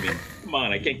act. I mean, come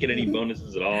on, I can't get any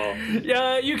bonuses at all.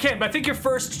 Yeah, you can, but I think your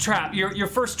first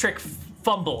trick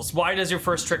fumbles. Why does your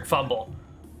first trick fumble?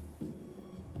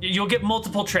 You'll get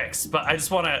multiple tricks, but I just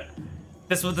want to.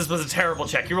 This was a terrible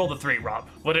check. You rolled a 3, Rob.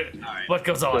 What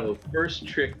goes on? So first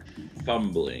trick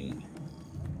fumbling.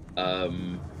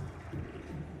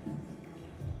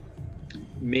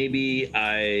 Maybe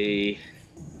I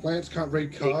Lance can't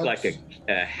read cards. take like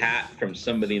a hat from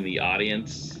somebody in the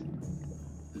audience,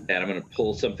 and I'm gonna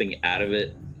pull something out of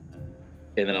it,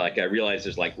 and then I realize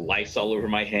there's like lice all over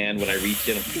my hand when I reach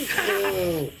in.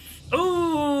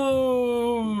 Ooh.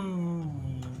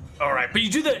 All right, but you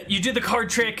do the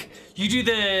card trick, you do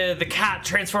the cat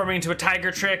transforming into a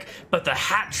tiger trick, but the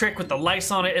hat trick with the lice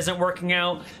on it isn't working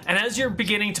out. And as you're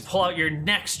beginning to pull out your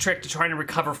next trick to try and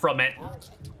recover from it,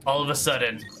 all of a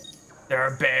sudden, there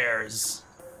are bears.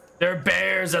 There are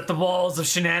bears at the walls of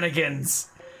Shenanigans,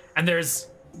 and there's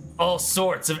all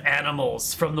sorts of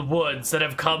animals from the woods that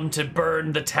have come to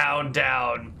burn the town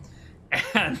down.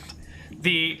 And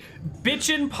the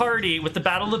Bitchin party with the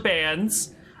Battle of the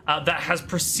Bands that has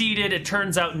proceeded, it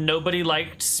turns out nobody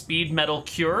liked speed metal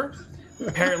cure.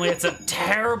 Apparently it's a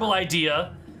terrible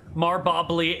idea. Mar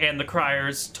Bobley and the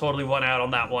Criers totally won out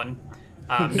on that one.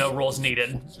 No rolls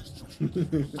needed.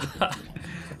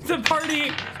 The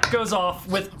party goes off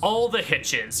with all the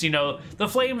hitches. You know, the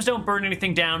flames don't burn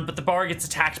anything down, but the bar gets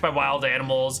attacked by wild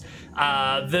animals.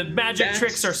 The magic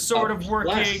tricks are sort of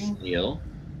working. Plus, Neal,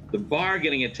 the bar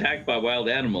getting attacked by wild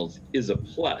animals is a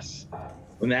plus.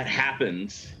 When that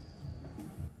happens,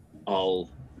 I'll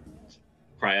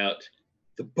cry out,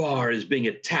 "The bar is being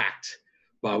attacked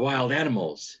by wild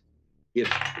animals.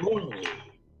 If only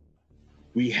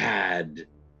we had..."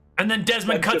 And then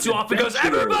Desmond cuts you off and goes,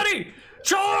 "Everybody,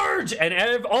 charge!"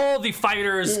 And all the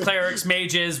fighters, clerics,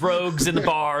 mages, rogues in the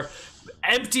bar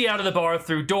empty out of the bar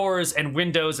through doors and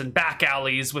windows and back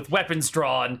alleys with weapons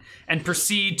drawn and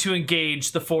proceed to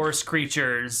engage the forest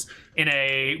creatures in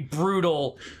a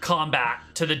brutal combat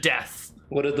to the death.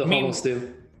 What did the hobos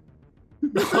do?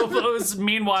 The hobos,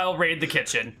 meanwhile, raid the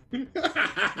kitchen. They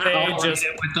just...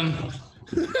 with them.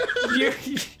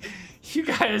 You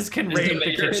guys can raid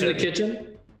the kitchen. In the kitchen?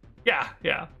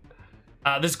 Yeah.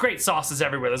 There's great sauces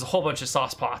everywhere. There's a whole bunch of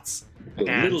sauce pots. But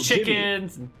And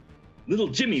chickens. Little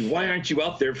Jimmy, why aren't you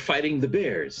out there fighting the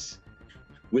bears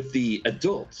with the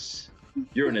adults?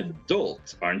 You're an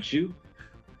adult, aren't you?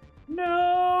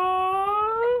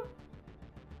 No.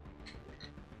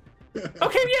 Okay,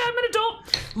 yeah, I'm an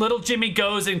adult. Little Jimmy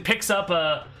goes and picks up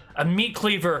a meat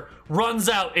cleaver, runs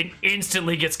out, and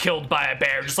instantly gets killed by a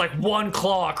bear. Just like one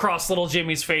claw across little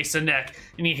Jimmy's face and neck,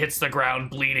 and he hits the ground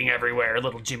bleeding everywhere.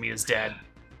 Little Jimmy is dead.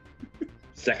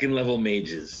 Second level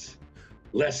mages.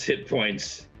 Less hit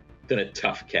points than a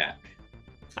tough cat.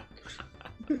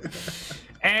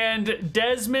 And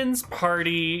Desmond's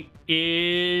party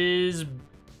is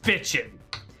bitchin'.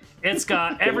 It's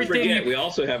got everything. Don't forget, we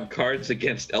also have cards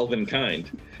against elven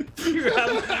kind. You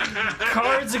have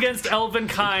cards against elven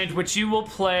kind, which you will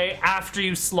play after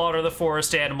you slaughter the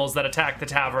forest animals that attack the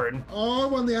tavern. Oh, I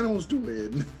want the animals to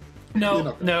win.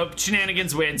 No.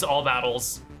 Shenanigans wins all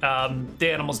battles. The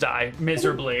animals die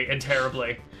miserably and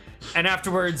terribly. And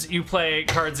afterwards, you play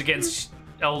cards against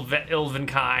elven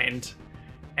kind.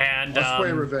 And I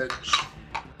swear revenge.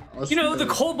 You know, the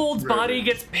kobold's body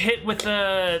gets hit with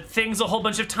the things a whole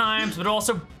bunch of times, but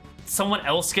also someone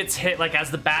else gets hit. Like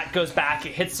as the bat goes back,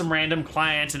 it hits some random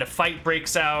client and a fight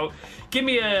breaks out. Give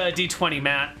me a D20,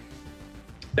 Matt.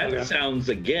 That sounds,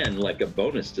 again, like a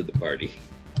bonus to the party.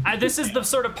 This is the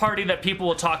sort of party that people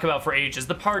will talk about for ages.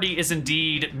 The party is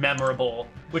indeed memorable,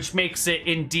 which makes it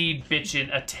indeed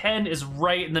bitchin'. A 10 is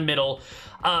right in the middle.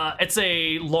 It's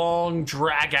a long,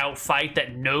 drag-out fight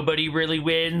that nobody really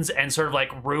wins and sort of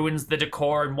like ruins the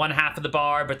decor in one half of the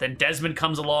bar, but then Desmond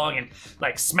comes along and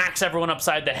like smacks everyone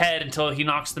upside the head until he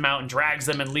knocks them out and drags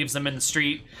them and leaves them in the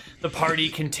street. The party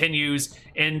continues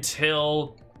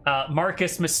until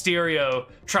Marcus Mysterio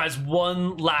tries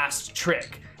one last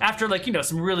trick. After, like, you know,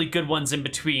 some really good ones in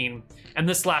between. And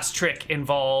this last trick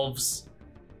involves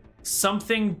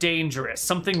something dangerous.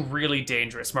 Something really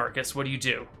dangerous. Marcus, what do you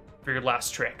do for your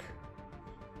last trick?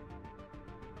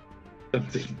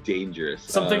 Something dangerous.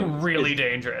 Something really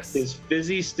dangerous. Is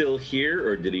Fizzy still here,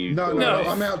 or did he? No,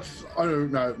 I'm out. Oh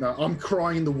no, I'm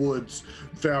crying in the woods,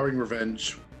 vowing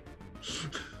revenge.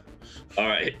 All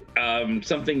right.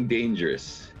 Something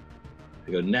dangerous.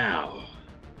 I go, now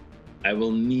I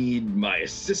will need my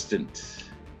assistant.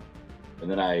 And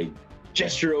then I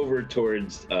gesture over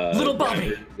towards Little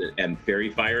Bobby and fairy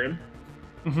fire him.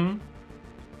 Mm-hmm.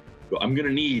 So I'm gonna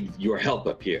need your help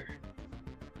up here.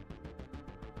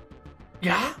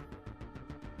 Yeah?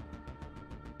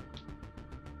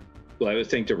 Well, I was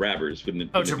saying to Rabbers, wouldn't it?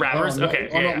 Oh, to Rabbers? Okay.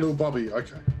 I'm not Little Bobby.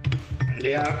 Okay.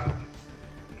 Yeah.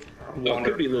 Oh, it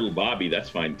could be Little Bobby. That's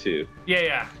fine too.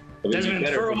 Yeah. I mean, Desmond,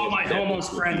 better throw for all this my dead homos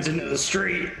people. friends into the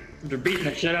street. They're beating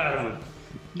the shit out of them.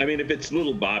 I mean, if it's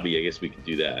Little Bobby, I guess we could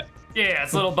do that. Yeah,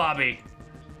 it's Little Bobby.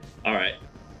 All right.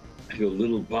 I go,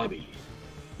 Little Bobby.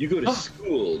 You go to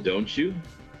school, don't you?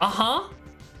 Uh-huh.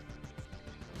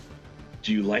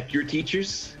 Do you like your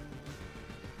teachers?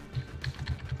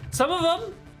 Some of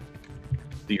them.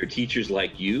 Do your teachers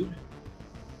like you?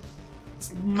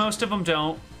 Most of them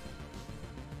don't.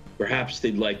 Perhaps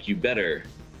they'd like you better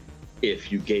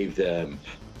if you gave them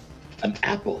an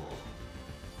apple.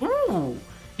 Ooh.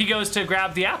 He goes to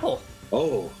grab the apple.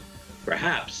 Oh,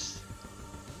 perhaps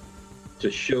to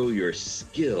show your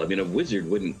skill. I mean, a wizard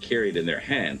wouldn't carry it in their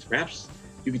hands. Perhaps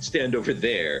you could stand over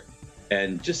there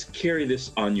and just carry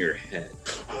this on your head.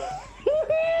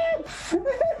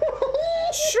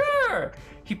 Sure.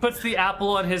 He puts the apple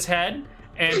on his head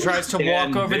and tries to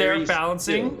walk over there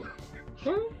balancing.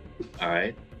 Still. All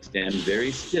right. Stand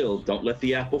very still. Don't let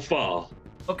the apple fall.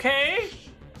 Okay.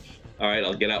 All right.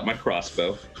 I'll get out my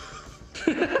crossbow.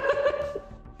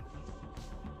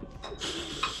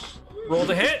 Roll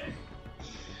to hit.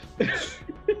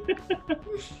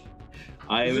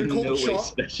 I am Is it in called no way shot?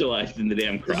 specialized in the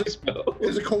damn crossbow.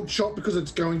 Is it called shot because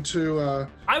it's going to?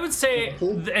 I would say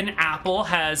Apple? an apple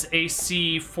has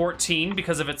AC 14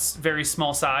 because of its very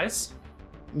small size.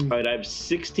 All right, I have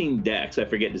 16 dex. I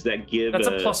forget. Does that give? That's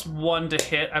a +1 to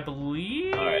hit, I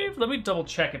believe. All right. Let me double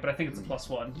check it, but I think it's a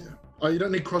 +1. Yeah. Oh, you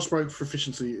don't need crossbow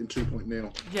proficiency in 2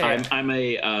 Neal. Yeah. I'm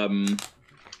a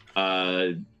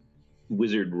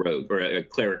wizard rogue or a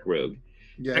cleric rogue.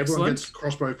 Yeah, Excellent. everyone gets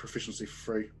crossbow proficiency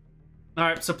for free. All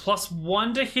right, so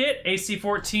 +1 to hit, AC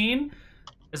 14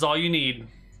 is all you need.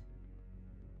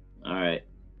 All right.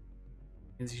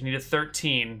 Means you need a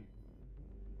 13.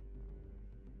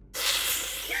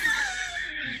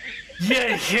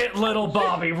 Yeah, hit Little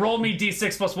Bobby. Roll me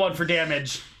D6 +1 for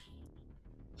damage.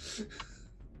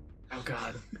 Oh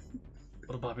god.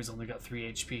 Little Bobby's only got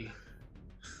 3 HP.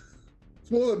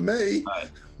 It's more than me.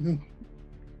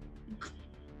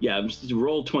 Yeah,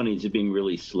 roll 20s are being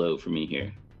really slow for me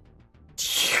here.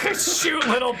 Shoot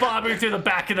Little Bobby through the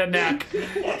back of the neck.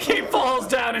 He falls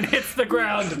down and hits the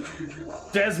ground.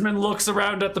 Desmond looks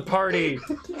around at the party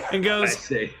and I goes,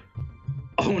 say,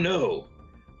 "Oh no,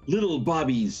 Little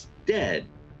Bobby's dead.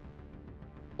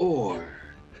 Or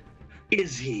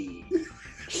is he?"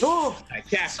 Oh! I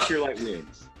cast Cure Light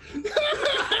Wounds.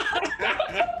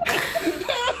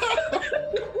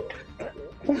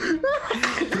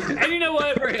 and you know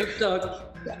what? We're just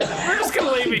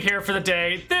gonna leave it here for the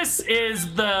day. This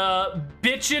is the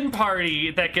Bitchin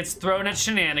party that gets thrown at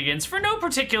Shenanigans for no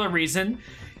particular reason.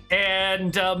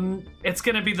 And it's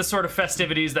gonna be the sort of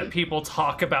festivities that people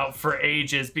talk about for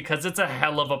ages because it's a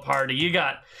hell of a party. You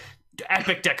got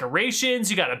epic decorations,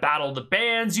 you got a battle of the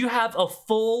bands, you have a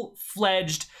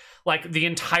full-fledged, like the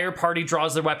entire party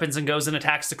draws their weapons and goes and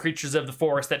attacks the creatures of the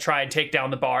forest that try and take down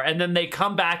the bar. And then they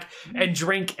come back and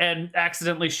drink and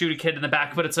accidentally shoot a kid in the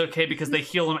back, but it's okay because they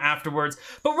heal him afterwards.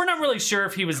 But we're not really sure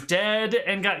if he was dead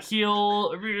and got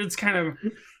healed. It's kind of,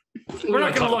 we're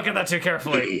not gonna look at that too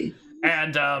carefully.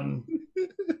 And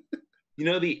You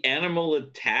know, the animal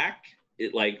attack,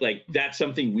 it like that's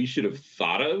something we should have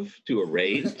thought of to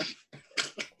arrange.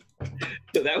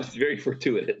 So that was very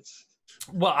fortuitous.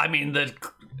 well, I mean, the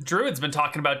druid's been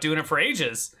talking about doing it for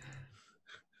ages.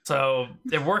 So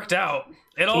it worked out.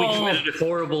 It We all committed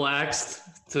horrible acts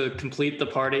to complete the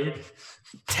party.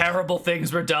 terrible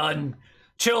things were done.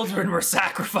 Children were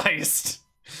sacrificed.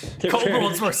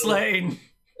 Kobolds were slain.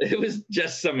 It was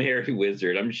just some hairy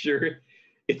wizard. I'm sure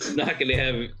it's not going to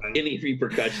have any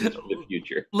repercussions for the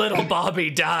future. Little Bobby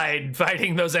died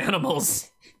fighting those animals.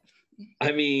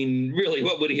 I mean, really,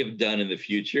 what would he have done in the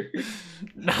future?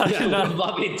 Not-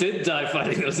 Bobby did die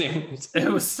fighting those animals.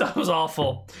 that was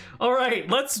awful. All right,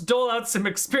 let's dole out some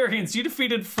experience. You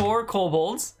defeated 4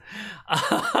 kobolds. In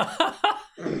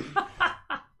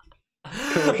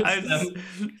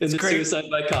the great. suicide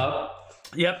by cop.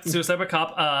 Yep, suicide by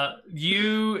cop.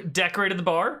 You decorated the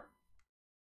bar.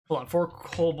 Hold on, 4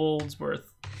 kobolds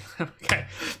worth. Okay.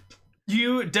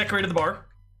 You decorated the bar.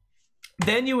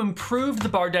 Then you improved the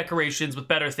bar decorations with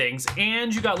better things,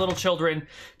 and you got little children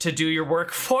to do your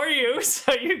work for you.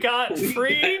 So you got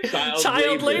free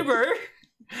child labor.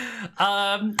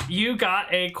 You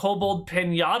got a kobold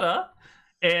pinata,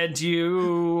 and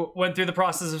you went through the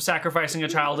process of sacrificing a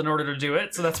child in order to do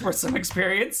it. So that's worth some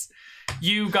experience.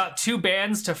 You got 2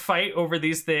 bands to fight over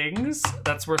these things.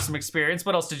 That's worth some experience.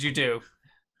 What else did you do?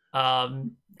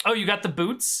 Oh, you got the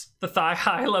boots, the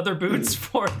thigh-high leather boots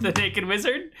for the naked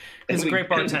wizard. He's a great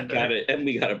bartender. And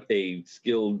we got a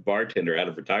skilled bartender out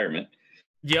of retirement.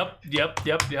 Yep.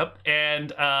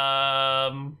 And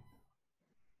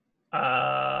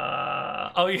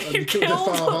you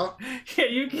killed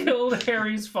you killed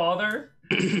Harry's father,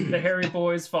 the Harry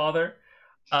boy's father.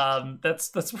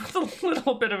 That's worth a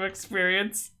little bit of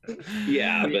experience.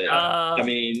 Yeah, but I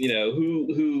mean, you know,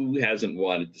 who hasn't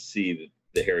wanted to see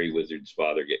the Harry wizard's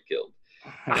father get killed?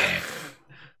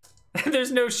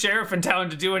 There's no sheriff in town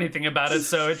to do anything about it,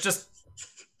 so it just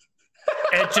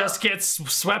gets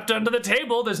swept under the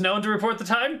table. There's no one to report the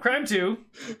crime to.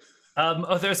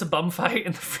 There's a bum fight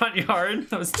in the front yard.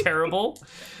 That was terrible.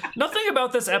 Nothing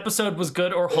about this episode was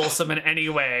good or wholesome in any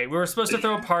way. We were supposed to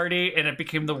throw a party, and it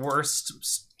became the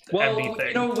worst. Well, anything.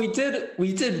 You know, we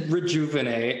did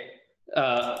rejuvenate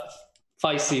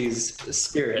Feissy's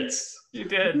spirits. You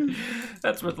did.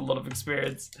 That's worth a lot of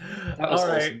experience. All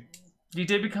right. Awesome. You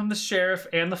did become the sheriff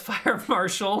and the fire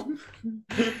marshal.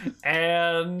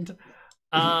 And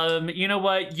you know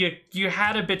what? You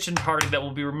had a bitchin' party that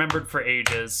will be remembered for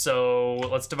ages. So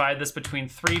let's divide this between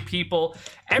 3 people.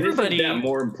 Everybody. Isn't that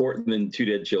more important than 2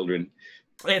 dead children?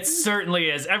 It certainly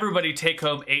is. Everybody take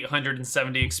home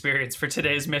 870 experience for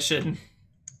today's mission.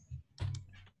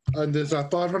 And there's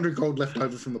 500 gold left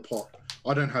over from the pot.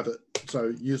 I don't have it,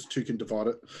 so you 2 can divide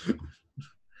it.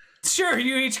 Sure,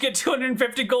 you each get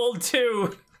 250 gold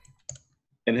too.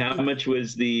 And how much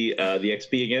was the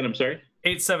XP again? I'm sorry.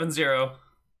 870.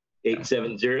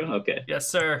 870. Okay. Yes,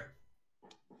 sir.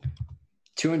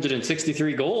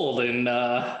 263 gold in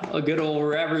a good old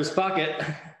Rabber's pocket.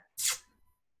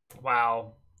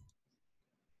 Wow.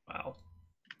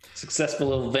 Successful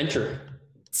little venture.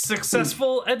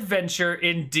 Successful adventure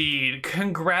indeed.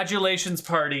 Congratulations,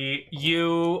 party.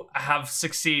 You have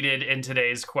succeeded in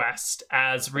today's quest,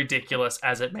 as ridiculous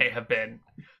as it may have been.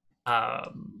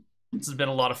 This has been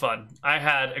a lot of fun. I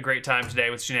had a great time today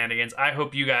with Shenanigans. I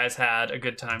hope you guys had a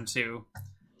good time too.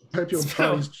 I hope your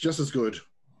party's just as good.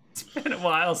 It's been a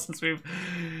while since we've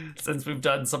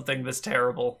done something this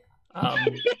terrible.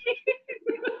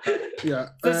 Yeah.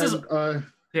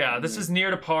 This is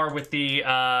near to par with the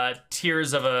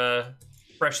Tears of a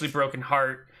Freshly Broken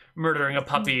Heart murdering a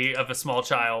puppy of a small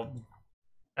child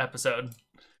episode.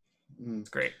 It's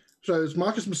great. So is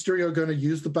Marcus Mysterio going to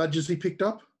use the badges he picked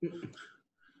up?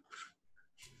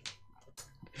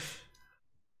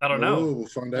 I don't know. We'll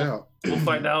find out. We'll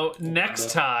find out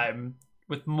next time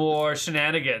with more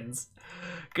Shenanigans.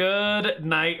 Good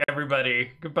night, everybody.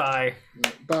 Goodbye.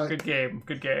 Bye. Good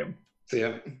game. See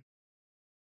ya.